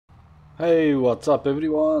Hey, what's up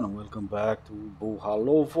everyone? Welcome back to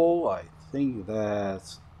Buhalovo. I think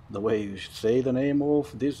that's the way you should say the name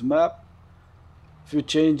of this map. Few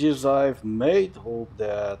changes I've made. Hope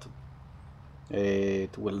that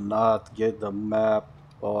it will not get the map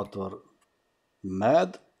author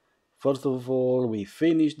mad. First of all, we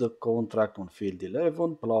finished the contract on field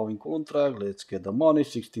 11, plowing contract. Let's get the money,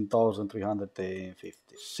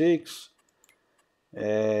 16,356.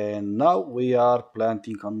 And now we are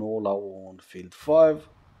planting canola on field 5.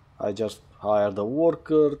 I just hired a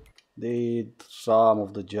worker, did some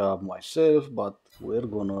of the job myself, but we're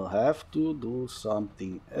gonna have to do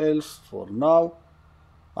something else for now.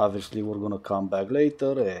 Obviously, we're gonna come back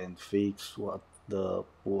later and fix what the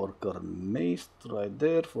worker missed right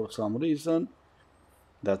there for some reason.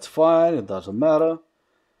 That's fine, it doesn't matter.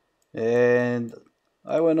 And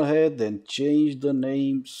I went ahead and changed the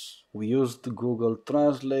names. We used Google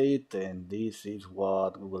Translate, and this is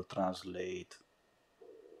what Google Translate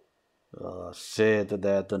said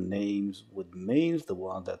that the names would mean, the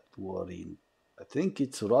one that were in, I think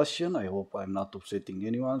it's Russian. I hope I'm not upsetting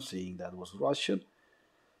anyone saying that was Russian.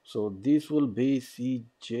 So this will be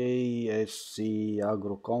CJSC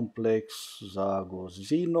Agro Complex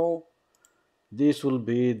Zagozino. This will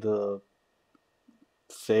be the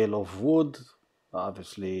sale of wood.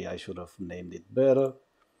 Obviously, I should have named it better,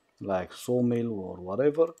 like sawmill or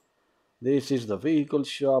whatever. This is the vehicle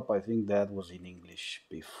shop. I think that was in English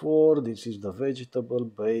before. This is the vegetable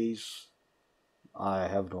base. I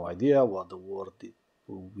have no idea what the word it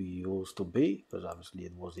we used to be, because obviously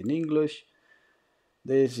it was in English.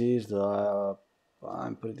 This is the,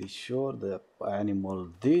 I'm pretty sure, the animal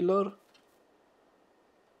dealer.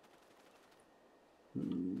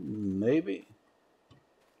 Maybe.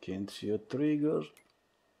 Can't see a trigger.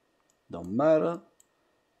 Don't matter.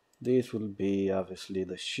 This will be obviously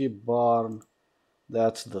the sheep barn.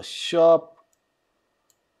 That's the shop.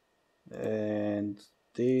 And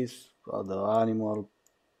these are the animal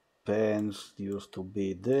pens used to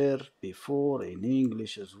be there before in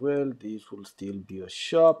English as well. This will still be a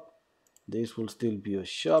shop. This will still be a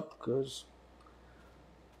shop because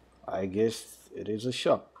I guess it is a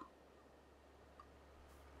shop.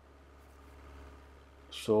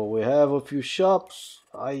 So we have a few shops.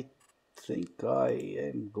 I think I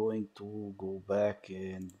am going to go back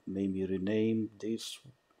and maybe rename this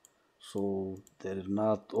so they're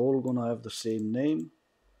not all gonna have the same name.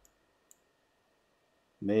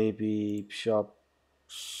 Maybe shop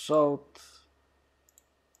south,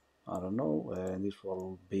 I don't know, and this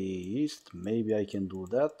will be east. Maybe I can do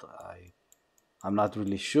that. I'm not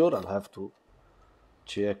really sure. I'll have to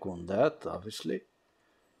check on that, obviously.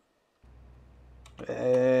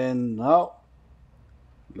 And now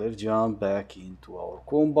let's jump back into our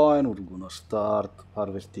combine. We're gonna start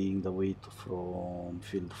harvesting the wheat from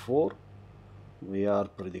field 4. We are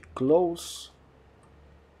pretty close.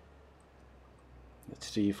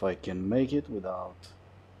 Let's see if I can make it without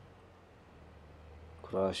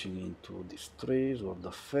crashing into these trees or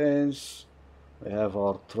the fence. We have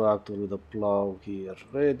our tractor with a plow here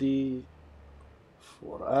ready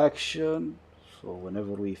for action. So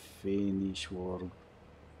whenever we finish work,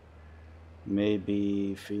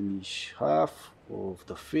 maybe finish half of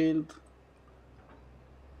the field,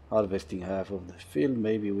 harvesting half of the field,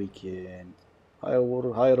 maybe we can hire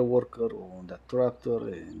a worker on the tractor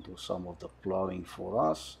and do some of the plowing for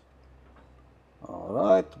us.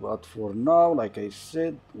 Alright, but for now, like I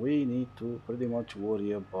said, we need to pretty much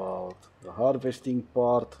worry about the harvesting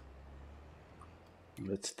part.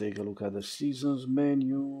 Let's take a look at the seasons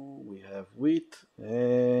menu. We have wheat,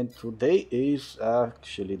 and today is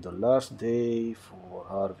actually the last day for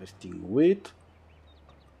harvesting wheat.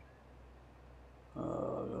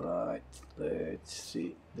 Alright, let's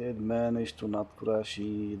see. Did manage to not crash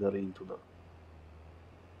either into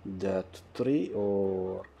that tree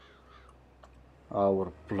or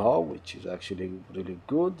our plow, which is actually really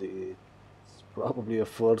good. It's probably a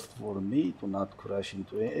first for me to not crash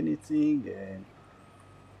into anything. And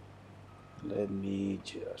let me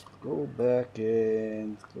just go back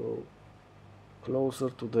and go closer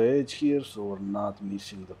to the edge here so we're not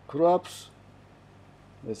missing the crops.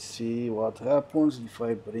 Let's see what happens if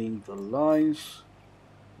I bring the lines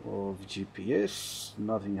of GPS.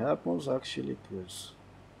 Nothing happens actually because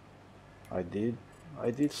I did I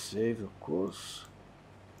did save, of course,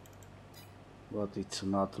 but it's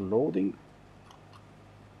not loading.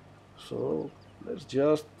 So let's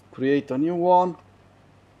just create a new one.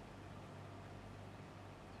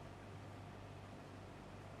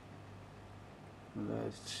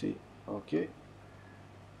 Let's see. Okay.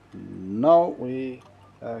 Now we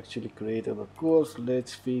actually created a course.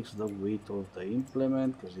 Let's fix the width of the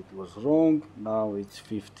implement because it was wrong. Now it's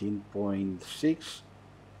 15.6.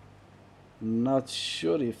 Not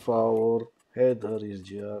sure if our header is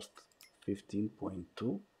just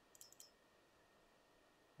 15.2.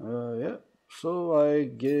 Yeah, so I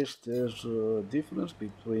guess there's a difference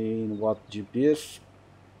between what GPS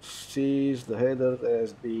sees the header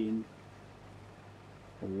as being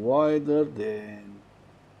wider than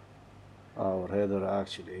our header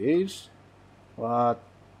actually is. But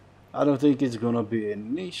I don't think it's gonna be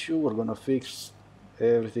an issue. We're gonna fix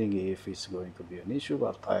everything if it's going to be an issue,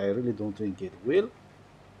 but I really don't think it will.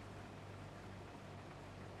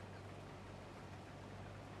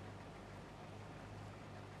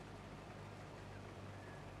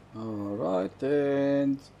 Alright,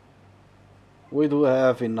 and we do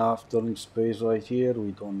have enough turning space right here.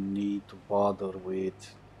 We don't need to bother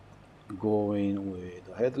with going with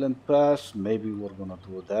the headland pass. Maybe we're gonna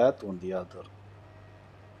do that on the other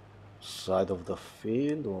side of the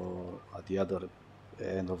field or at the other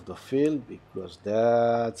end of the field because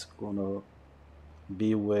that's gonna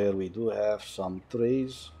be where we do have some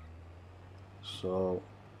trees. So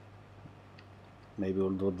maybe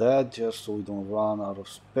we'll do that just so we don't run out of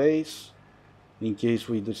space in case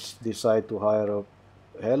we decide to hire a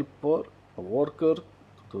helper, a worker to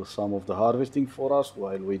do some of the harvesting for us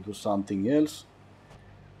while we do something else.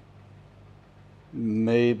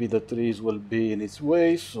 Maybe the trees will be in its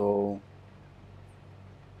way, so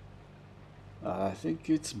I think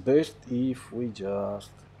it's best if we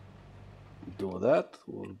just do that.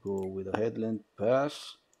 We'll go with a headland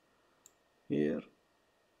pass here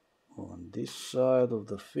on this side of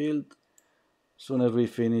the field. Soon as we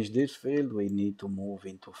finish this field, we need to move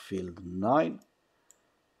into field 9,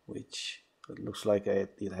 which it looks like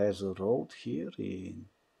it has a road here in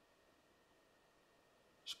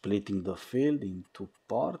splitting the field into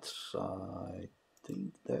parts. I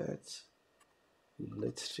think that's,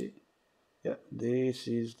 let's see. Yeah, this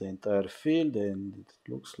is the entire field and it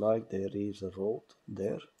looks like there is a road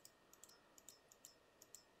there.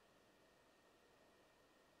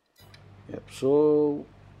 Yep, so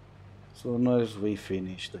soon as we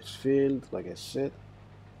finish this field, like I said,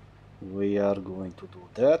 we are going to do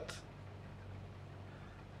that.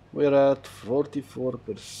 We're at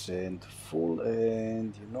 44% full,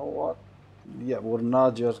 and you know what? Yeah, we're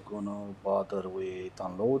not just gonna bother with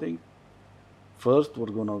unloading. First,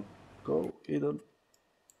 we're gonna go either.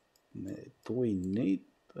 Do we need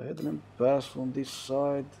a headland pass on this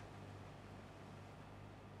side?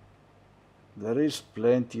 There is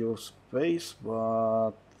plenty of space,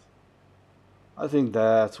 but I think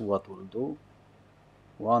that's what we'll do.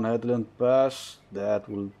 One headland pass that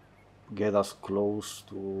will get us close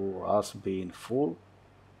to us being full.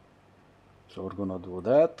 So we're gonna do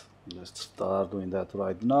that. Let's start doing that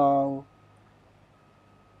right now.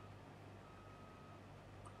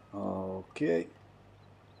 Okay.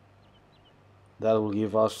 That will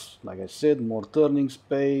give us, like I said, more turning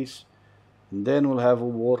space. And then we'll have a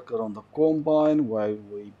worker on the combine while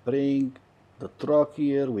we bring the truck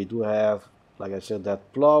here. We do have, like I said,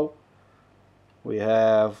 that plow. We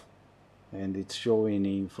have, and it's showing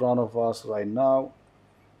in front of us right now.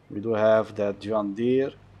 We do have that John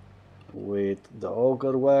Deere with the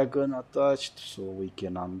auger wagon attached, so we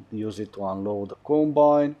can use it to unload the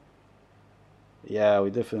combine. Yeah, we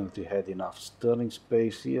definitely had enough turning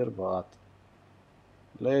space here, but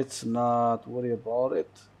let's not worry about it.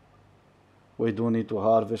 We do need to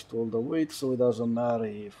harvest all the wheat, so it doesn't matter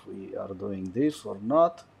if we are doing this or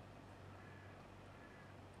not.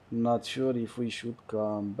 Not sure if we should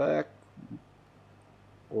come back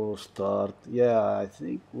or start. Yeah, I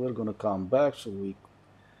think we're gonna come back so we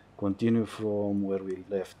continue from where we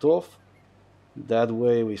left off. That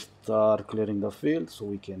way we start clearing the field so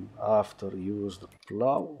we can after use the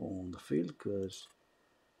plow on the field because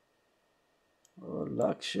well,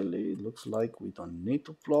 actually it looks like we don't need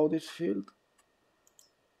to plow this field.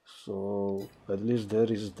 So at least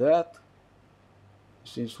there is that.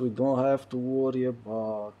 Since we don't have to worry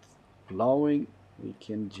about plowing, we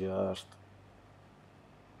can just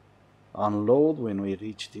unload when we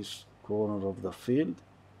reach this corner of the field.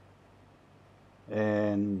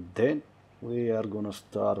 And then we are gonna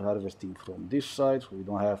start harvesting from this side so we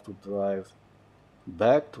don't have to drive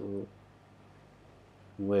back to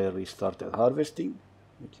where we started harvesting.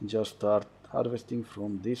 We can just start harvesting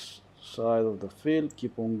from this side of the field,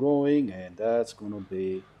 keep on going, and that's gonna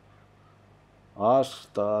be us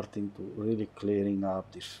starting to really clearing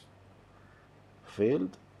up this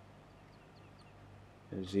field.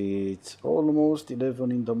 As it's almost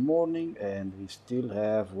 11 in the morning and we still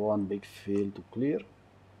have one big field to clear.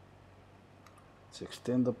 Let's let's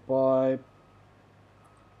extend the pipe,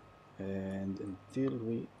 and until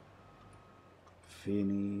we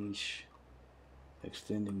finish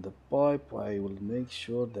extending the pipe, I will make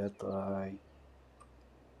sure that I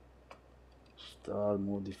start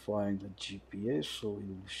modifying the GPS so it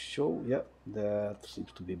will show. Yeah, that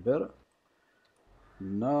seems to be better.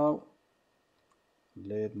 Now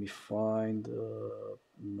let me find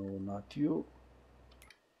no, not you.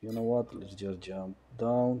 You know what, let's just jump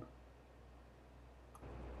down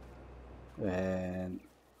and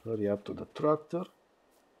hurry up to the tractor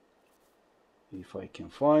if I can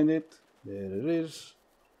find it. There it is.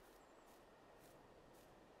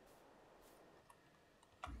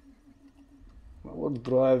 I will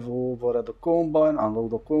drive over at the combine,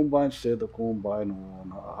 unload the combine, set the combine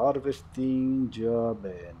on a harvesting job,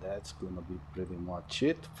 and that's gonna be pretty much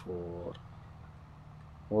it for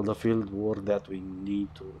all the field work that we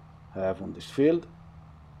need to have on this field.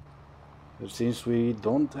 But since we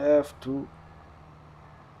don't have to,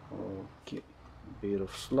 okay, bit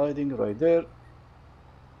of sliding right there.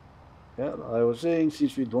 Yeah, I was saying,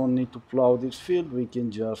 since we don't need to plow this field, we can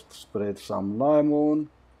just spread some lime on,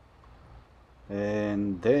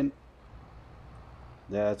 and then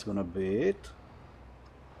that's gonna be it.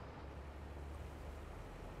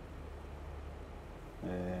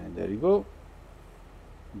 And there you go.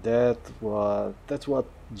 That's what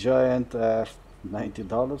Giant asked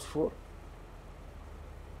 $90 for.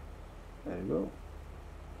 There you go.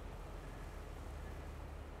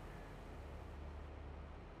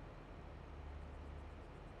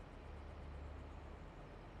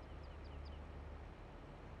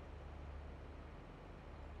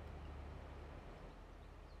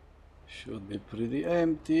 Should be pretty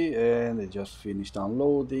empty, and they just finished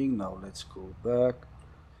unloading. Now let's go back,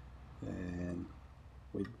 and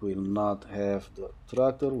we will not have the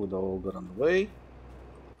tractor with the auger on the way.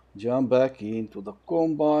 Jump back into the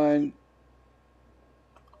combine.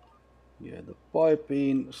 Yeah, the pipe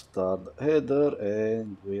in, start the header,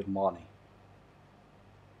 and we're money.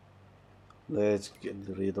 Let's get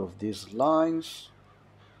rid of these lines,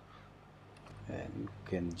 and you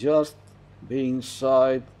can just be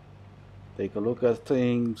inside, take a look at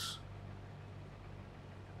things.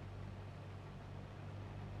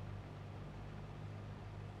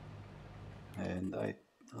 And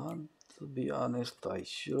to be honest, I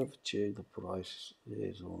should have checked the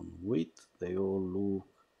prices on wheat. They all look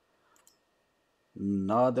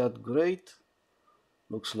not that great.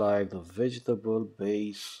 Looks like the vegetable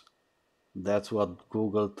base. That's what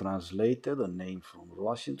Google translated the name from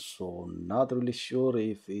Russian, so not really sure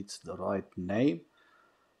if it's the right name,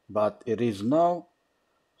 but it is now.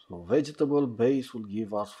 So vegetable base will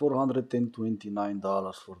give us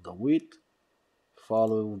 $429 for the wheat,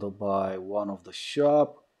 followed by one of the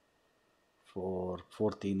shop for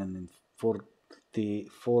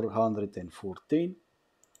 414.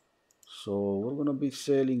 So we're gonna be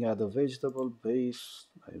selling at the vegetable base.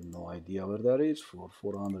 I have no idea where that is, for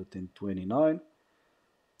 429.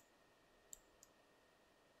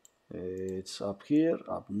 It's up here,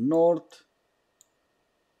 up north,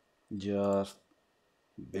 just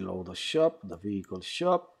below the shop, the vehicle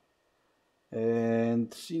shop.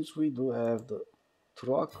 And since we do have the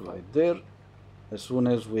truck right there, as soon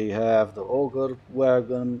as we have the auger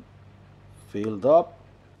wagon filled up,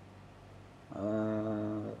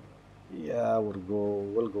 yeah,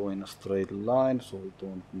 we'll go in a straight line so we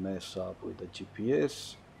don't mess up with the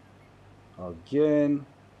GPS again.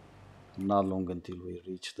 Not long until we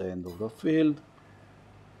reach the end of the field.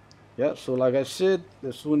 Yeah, so like I said,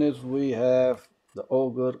 as soon as we have the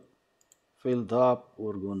auger filled up,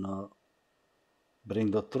 we're gonna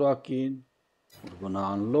bring the truck in, we're gonna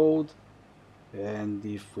unload, and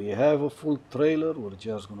if we have a full trailer, we're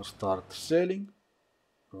just gonna start selling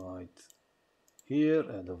right here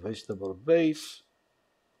at the vegetable base.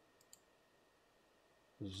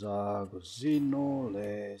 Zagozino,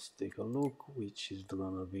 let's take a look which is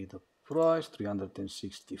gonna be the price.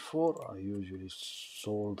 364. I usually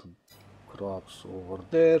sold crops over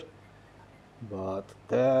there, but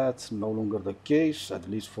that's no longer the case, at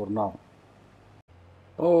least for now.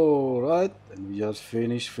 Alright, and we just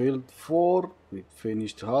finished field 4. We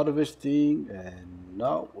finished harvesting, and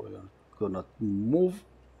now we're gonna move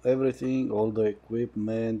everything, all the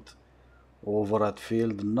equipment, over at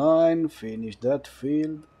field 9. Finish that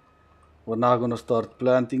field. We're not gonna start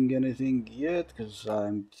planting anything yet, because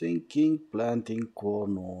I'm thinking planting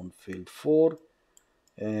corn on field 4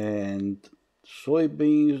 and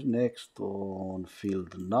soybeans next on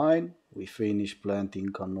field 9. We finish planting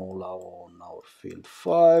canola on our field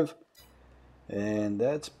 5, and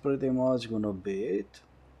that's pretty much gonna be it.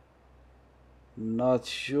 Not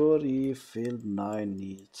sure if field 9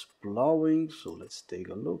 needs plowing, so let's take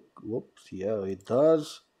a look. Whoops, yeah, it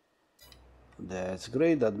does. That's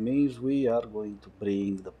great. That means we are going to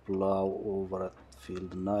bring the plow over at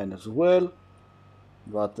field 9 as well.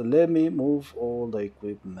 But let me move all the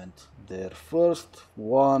equipment there first.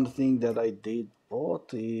 One thing that I did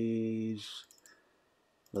bought is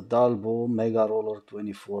the Dalbo Mega Roller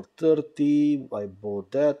 2430. I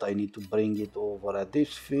bought that. I need to bring it over at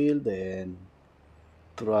this field and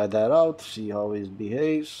try that out, see how it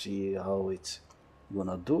behaves, see how it's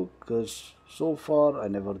gonna do, because so far I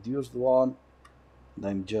never used one and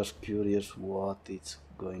I'm just curious what it's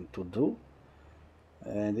going to do.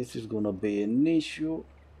 And this is gonna be an issue.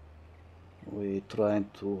 We're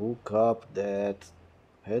trying to hook up that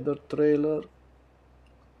header trailer.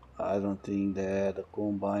 I don't think that the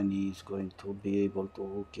combine is going to be able to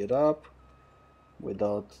hook it up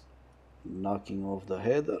without knocking off the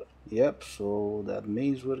header. Yep, so that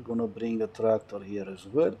means we're gonna bring a tractor here as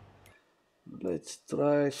well. Let's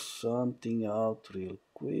try something out real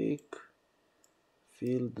quick.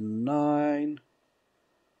 Field 9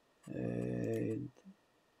 and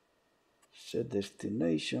set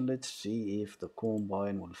destination. Let's see if the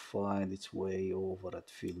combine will find its way over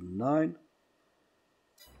at field 9.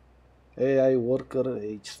 AI worker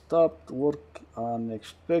H stopped work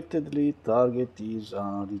unexpectedly. Target is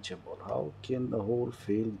unreachable. How can the whole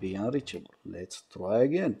field be unreachable? Let's try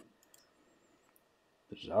again.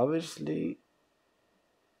 There's obviously,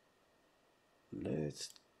 let's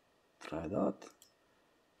try that.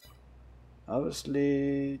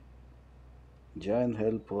 Obviously, giant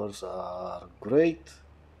helpers are great.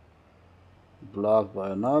 Blocked by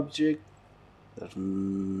an object. There's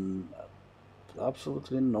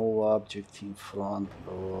absolutely no object in front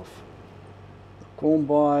of the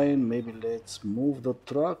combine. Maybe let's move the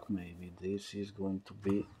truck. Maybe this is going to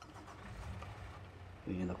be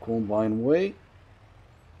in a combine way.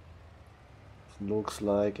 Looks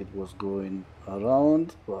like it was going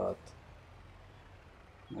around, but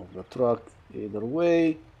move the truck either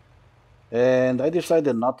way. And I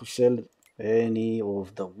decided not to sell any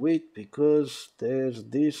of the wheat because there's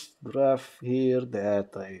this graph here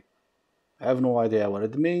that I have no idea what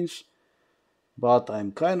it means, but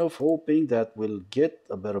I'm kind of hoping that we'll get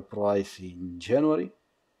a better price in January.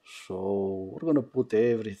 So we're gonna put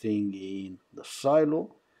everything in the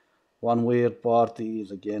silo. One weird part is,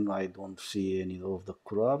 again, I don't see any of the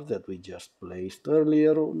crops that we just placed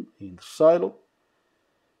earlier on in the silo.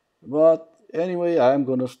 But anyway, I'm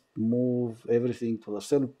gonna move everything to the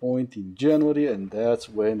sell point in January, and that's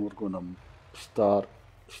when we're gonna start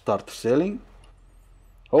selling.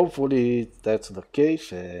 Hopefully that's the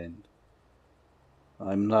case, and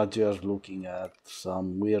I'm not just looking at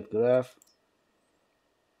some weird graph.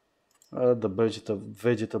 The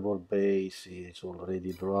vegetable base is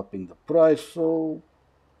already dropping the price, so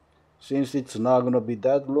since it's not gonna be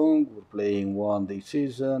that long, we're playing one day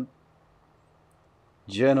season.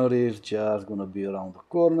 January is just gonna be around the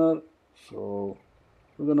corner, so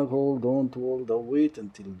we're gonna hold on to all the wheat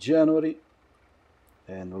until January,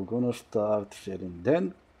 and we're gonna start selling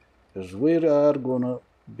then, because we are gonna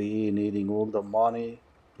be needing all the money,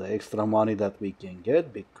 the extra money that we can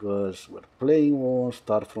get, because we're playing on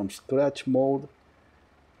start from scratch mode,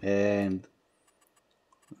 and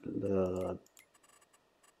the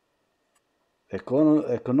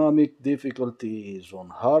economic difficulty is on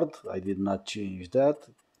hard. I did not change that.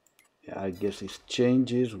 I guess it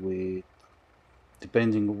changes with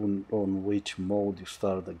depending on which mode you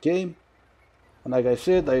start the game. And like I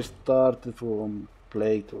said, I started from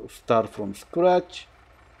start from scratch,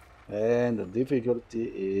 and the difficulty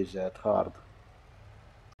is at hard.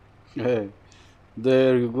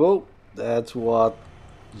 There you go. That's what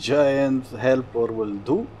giant helper will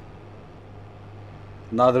do.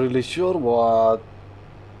 Not really sure what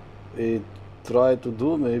it tried to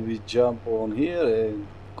do. Maybe jump on here and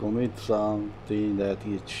commit something that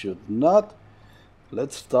it should not.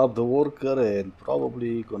 Let's stop the worker and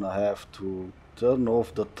probably gonna have to turn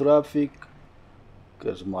off the traffic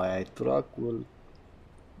because my truck will,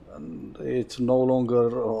 and it's no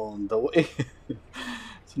longer on the way.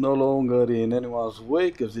 It's no longer in anyone's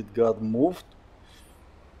way because it got moved.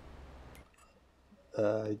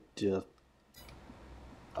 Just,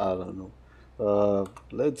 I don't know.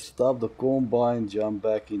 Let's stop the combine, jump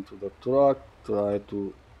back into the truck, try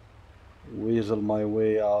to weasel my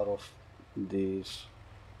way out of this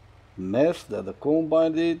mess that the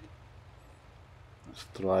combine did. Let's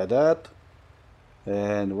try that.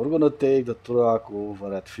 And we're gonna take the truck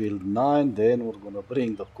over at field 9, then we're gonna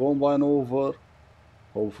bring the combine over.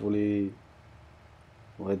 Hopefully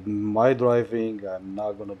With my driving, I'm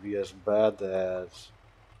not gonna be as bad as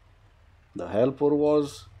the helper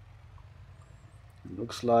was.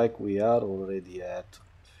 Looks like we are already at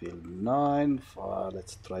field 9.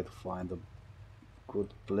 Let's try to find a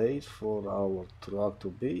good place for our truck to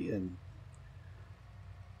be, and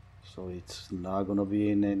so it's not gonna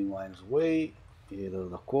be in anyone's way, either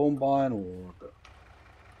the combine or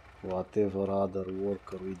whatever other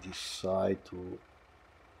worker we decide to.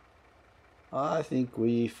 I think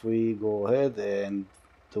if we go ahead and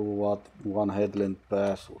do what one headland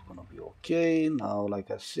pass, we're gonna be okay. Now,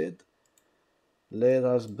 like I said, let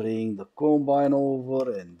us bring the combine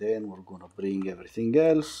over, and then we're gonna bring everything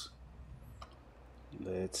else.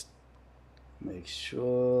 Let's make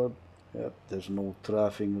sure, yep, there's no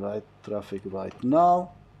traffic right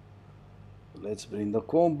now. Let's bring the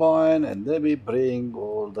combine, and then we bring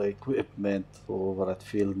all the equipment over at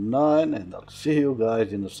field 9, and I'll see you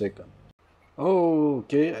guys in a second.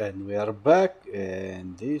 Okay, and we are back,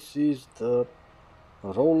 and this is the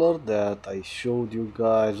roller that I showed you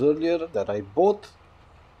guys earlier that I bought.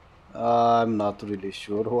 I'm not really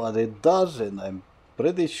sure what it does, and I'm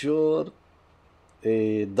pretty sure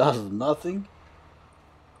it does nothing.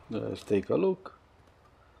 Let's take a look.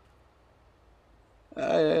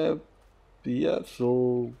 Uh, yeah,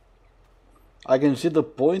 so I can see the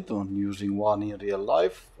point on using one in real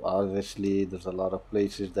life. Obviously, there's a lot of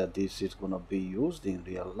places that this is gonna be used in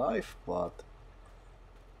real life, but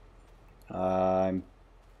I'm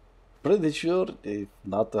pretty sure, if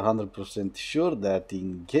not 100% sure, that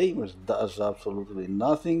in game it does absolutely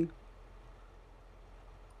nothing.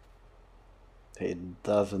 It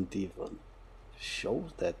doesn't even show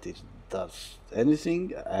that it does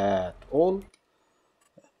anything at all.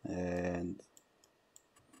 And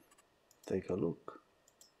take a look.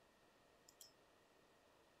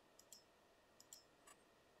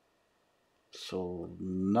 So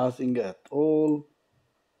nothing at all.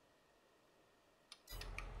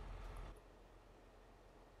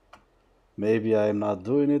 Maybe I'm not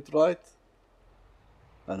doing it right.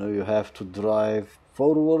 I know you have to drive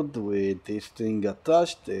forward with this thing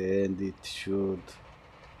attached, and it should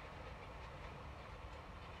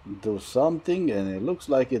do something, and it looks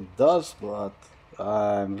like it does, but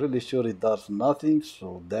I'm really sure it does nothing.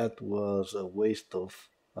 So that was a waste of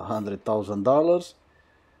 $100,000.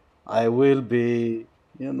 I will be,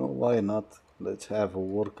 why not? Let's have a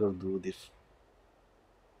worker do this.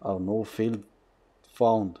 Oh, no field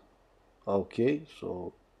found. Okay,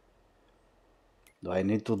 so do I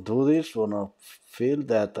need to do this on a field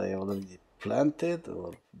that I already planted,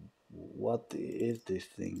 or what is this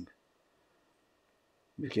thing?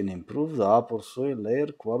 You can improve the upper soil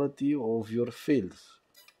layer quality of your fields.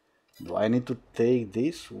 Do I need to take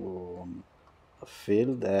this on a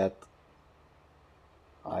field that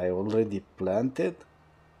I already planted?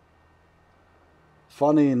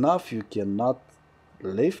 Funny enough, you cannot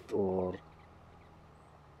lift or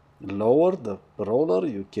lower the roller.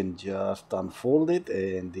 You can just unfold it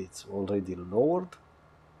and it's already lowered.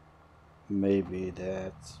 Maybe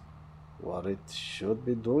that's what it should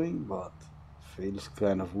be doing, but feels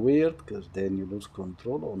kind of weird because then you lose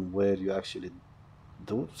control on where you actually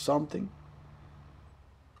do something.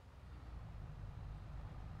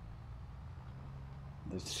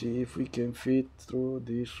 Let's see if we can fit through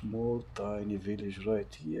this small tiny village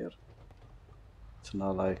right here. It's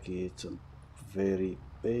not like it's a very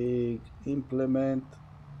big implement.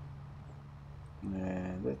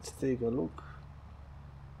 And let's take a look.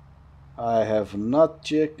 I have not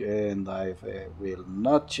checked, and I will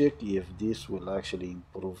not check if this will actually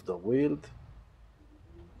improve the yield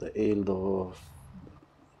of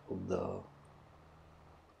the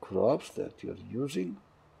crops that you're using.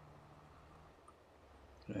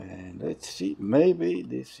 And let's see, maybe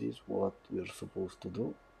this is what we're supposed to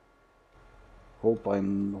do.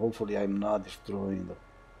 Hopefully I'm not destroying the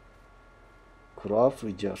crops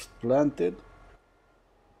we just planted.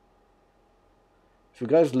 If you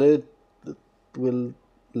guys will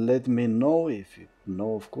let me know, if you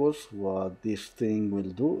know, of course, what this thing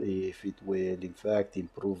will do, if it will in fact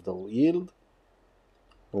improve the yield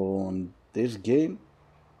on this game.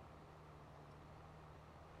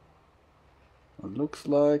 It looks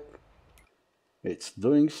like it's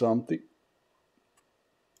doing something.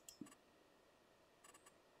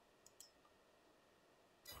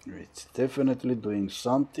 It's definitely doing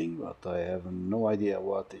something, but I have no idea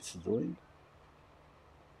what it's doing.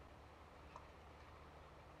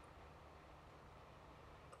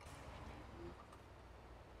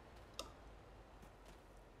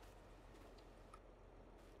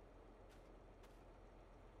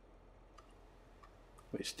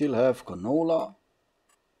 We still have canola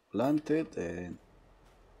planted, and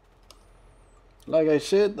Like I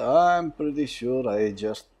said, I'm pretty sure I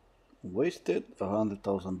just wasted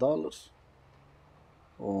 $100,000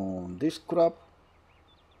 on this crap.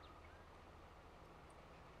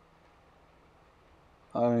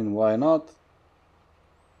 I mean, why not?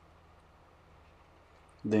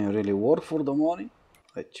 Didn't really work for the money.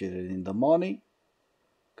 I cheated in the money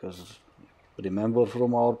because remember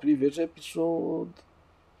from our previous episode,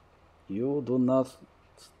 you do not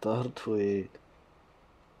start with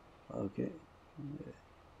okay.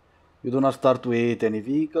 You do not start with any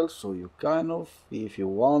vehicles, so you kind of, if you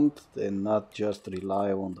want, and not just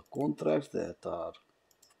rely on the contracts that are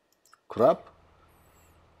crap,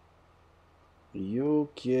 you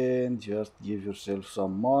can just give yourself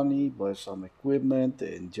some money, buy some equipment,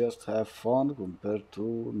 and just have fun compared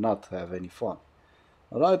to not have any fun.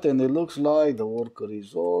 Alright, and it looks like the worker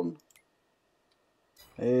is on.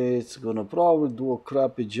 It's gonna probably do a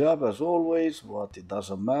crappy job as always, but it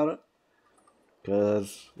doesn't matter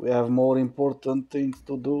because we have more important things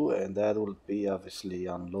to do, and that will be obviously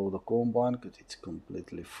unload the combine because it's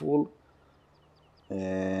completely full,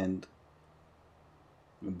 and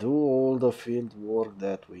do all the field work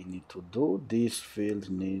that we need to do. This field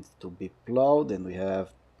needs to be plowed, and we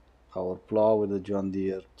have our plow with the John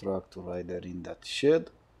Deere tractor right there in that shed.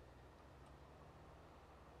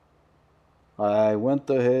 I went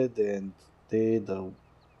ahead and did a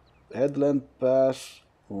headland pass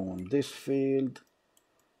on this field,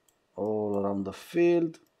 all around the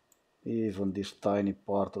field, even this tiny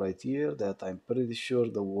part right here that I'm pretty sure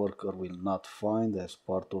the worker will not find as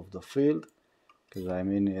part of the field, because I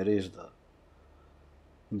mean it is the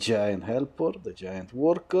giant helper, the giant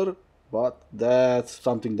worker, but that's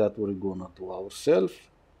something that we're gonna do ourselves.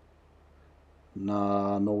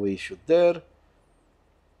 Nah, no issue there.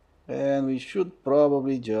 And we should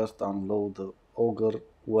probably just unload the ogre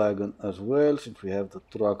wagon as well, since we have the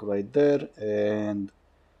truck right there. And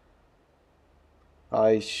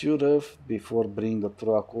I should have, before bringing the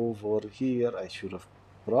truck over here, I should have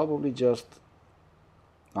probably just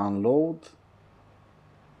unload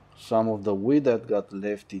some of the wood that got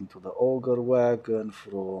left into the ogre wagon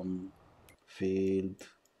from field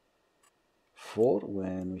 4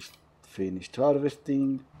 when we finished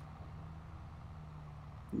harvesting.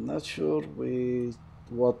 Not sure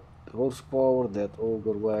what horsepower that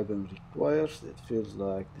ogre wagon requires. It feels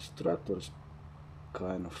like this tractor is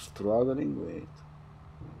kind of struggling with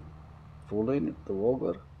pulling the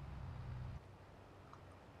ogre.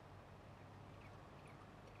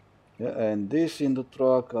 Yeah, and this in the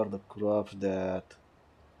truck are the crops that,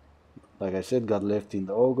 like I said, got left in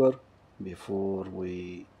the ogre before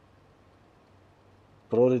we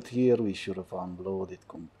brought it here. We should have unloaded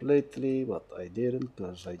completely, but I didn't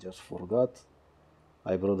because I just forgot.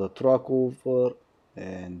 I brought the truck over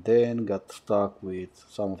and then got stuck with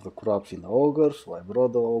some of the crops in the auger, so I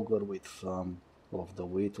brought the auger with some of the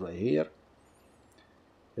wheat right here.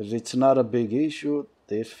 As it's not a big issue,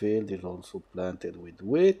 this field is also planted with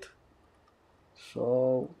wheat,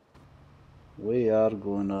 so we are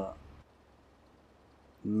gonna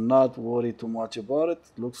not worry too much about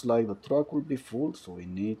it. Looks like the truck will be full, so we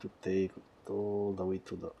need to take it all the way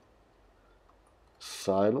to the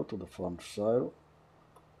silo, to the farm silo.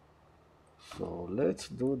 So let's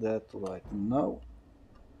do that right now.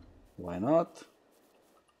 Why not?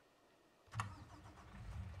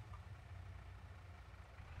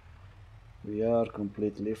 We are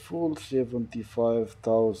completely full,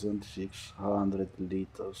 75,600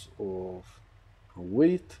 liters of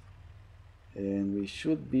wheat, and we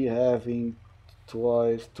should be having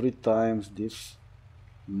twice, 3 times this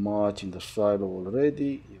much in the silo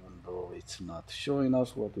already, even though it's not showing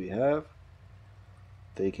us what we have.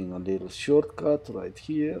 Taking a little shortcut right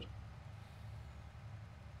here.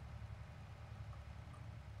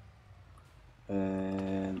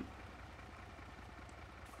 And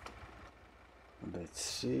let's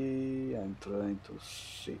see, I'm trying to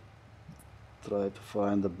try to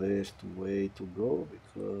find the best way to go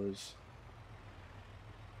because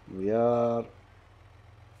we are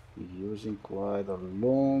using quite a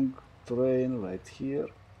long train right here,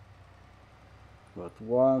 but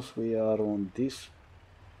once we are on this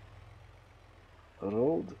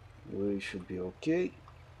road we should be okay,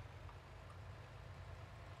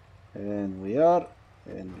 and we are,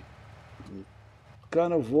 and it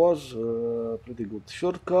kind of was a pretty good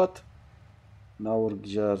shortcut. Now we're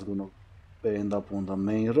just gonna end up on the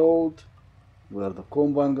main road where the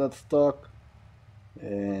combine got stuck,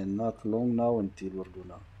 and not long now until we're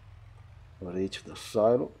gonna reach the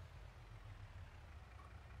silo.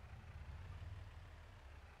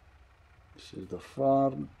 This is the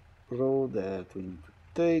farm road that we need to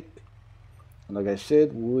take. Like I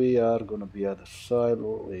said, we are gonna be at the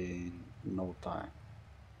silo in no time.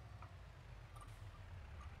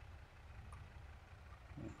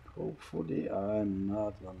 Hopefully I'm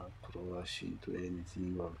not gonna crash into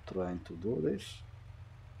anything while trying to do this.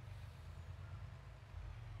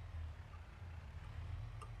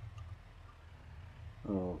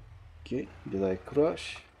 Okay, did I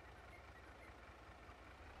crash?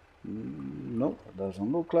 No, it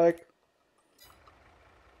doesn't look like.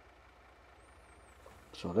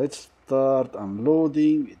 So let's start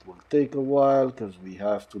unloading. It will take a while because we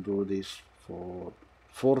have to do this for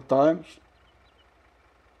 4 times.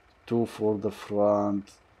 2 for the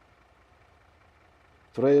front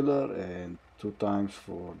trailer and 2 times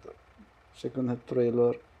for the second head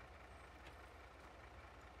trailer.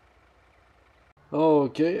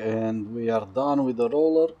 Okay, and we are done with the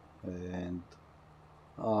roller, and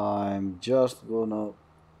I'm just gonna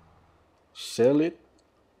sell it.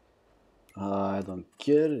 I don't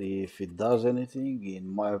care if it does anything. In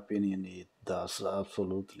my opinion, it does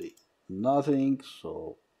absolutely nothing.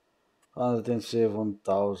 So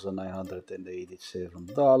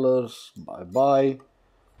 $107,987. Bye bye.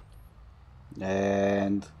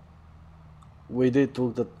 And we did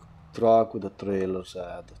took the truck with the trailers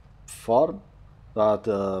at the farm, at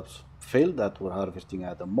the field that we're harvesting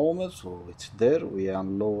at the moment. So it's there. We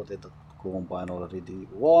unloaded the combine already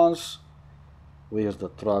once. We used the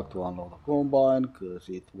truck to unload the combine because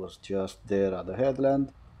it was just there at the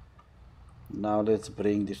headland. Now let's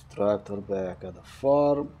bring this tractor back at the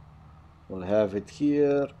farm. We'll have it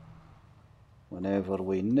here whenever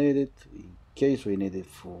we need it. In case we need it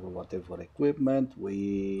for whatever equipment,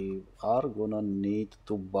 we are gonna need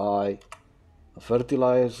to buy a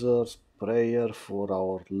fertilizer sprayer for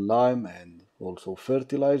our lime and also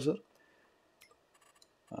fertilizer.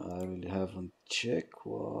 I really haven't checked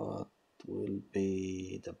what will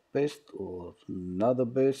be the best or not the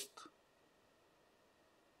best.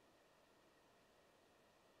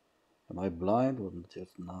 Am I blind or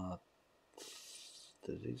just not?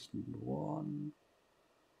 There is one.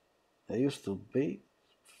 I used to be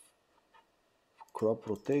crop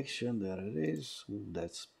protection. There it is.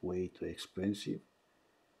 That's way too expensive.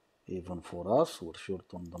 Even for us, we're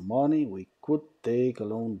short on the money. We could take a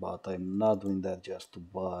loan, but I'm not doing that just to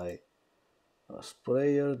buy a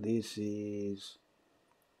sprayer. This is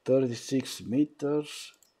 36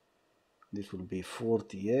 meters. This will be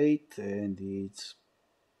 48, and it's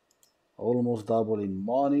almost double in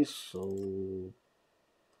money, so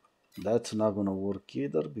that's not gonna work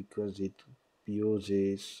either because it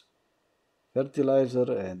uses fertilizer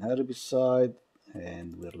and herbicide,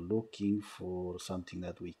 and we're looking for something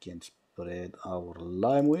that we can spread our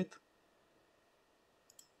lime with.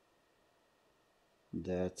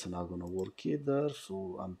 That's not gonna work either,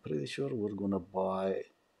 so I'm pretty sure we're gonna buy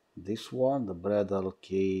this one, the Bradle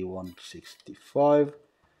K165.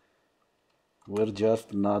 We're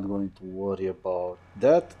just not going to worry about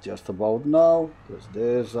that just about now, because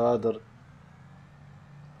there's other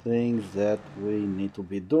things that we need to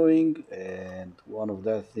be doing, and one of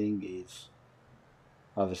that thing is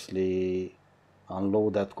obviously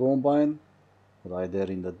unload that combine right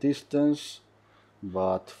there in the distance.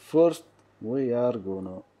 But first we are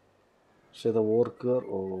gonna set a worker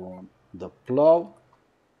on the plow.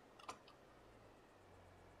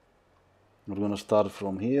 We're gonna start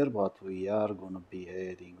from here, but we are gonna be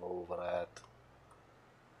heading over at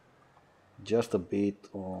just a bit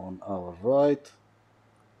on our right,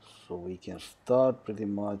 so we can start pretty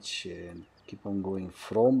much and keep on going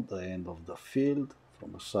from the end of the field,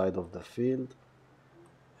 from the side of the field,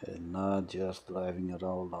 and not just driving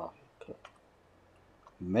around like a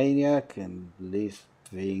maniac and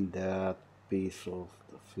leaving that piece of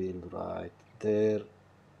the field right there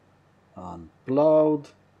unplowed.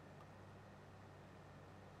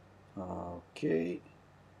 Okay,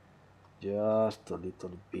 just a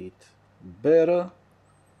little bit better.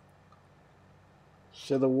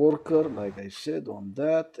 Set a worker, like I said, on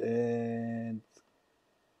that, and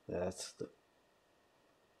that's the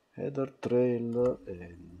header trailer,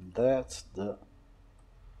 and that's the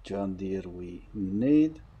John Deere we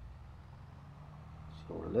need.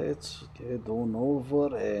 So let's get on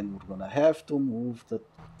over, and we're gonna have to move the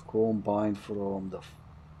combine from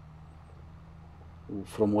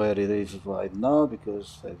where it is right now,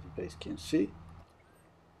 because as you guys can see,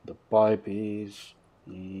 the pipe is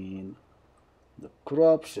in the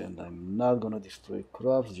crops, and I'm not gonna destroy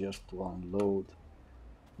crops just to unload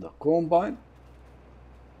the combine.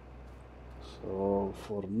 So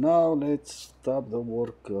for now, let's stop the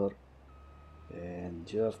worker and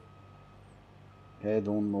just head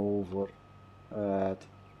on over at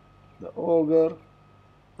the auger.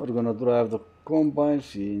 We're gonna drive the combine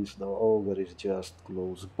since the auger is just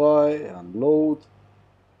close by, unload,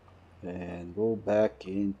 and go back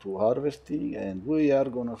into harvesting, and we are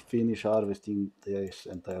gonna finish harvesting this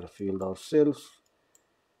entire field ourselves.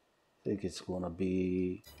 I think it's gonna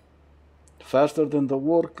be faster than the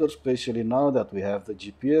worker, especially now that we have the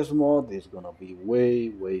GPS mod. It's gonna be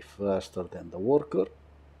way faster than the worker.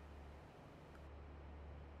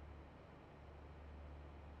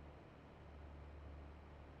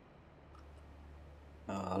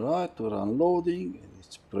 Alright, we're unloading.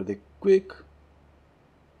 It's pretty quick.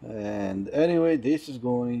 And anyway, this is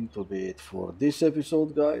going to be it for this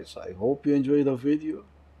episode, guys. I hope you enjoyed the video.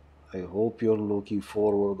 I hope you're looking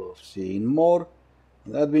forward of seeing more.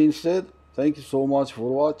 That being said, thank you so much for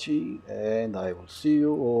watching, and I will see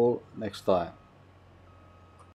you all next time.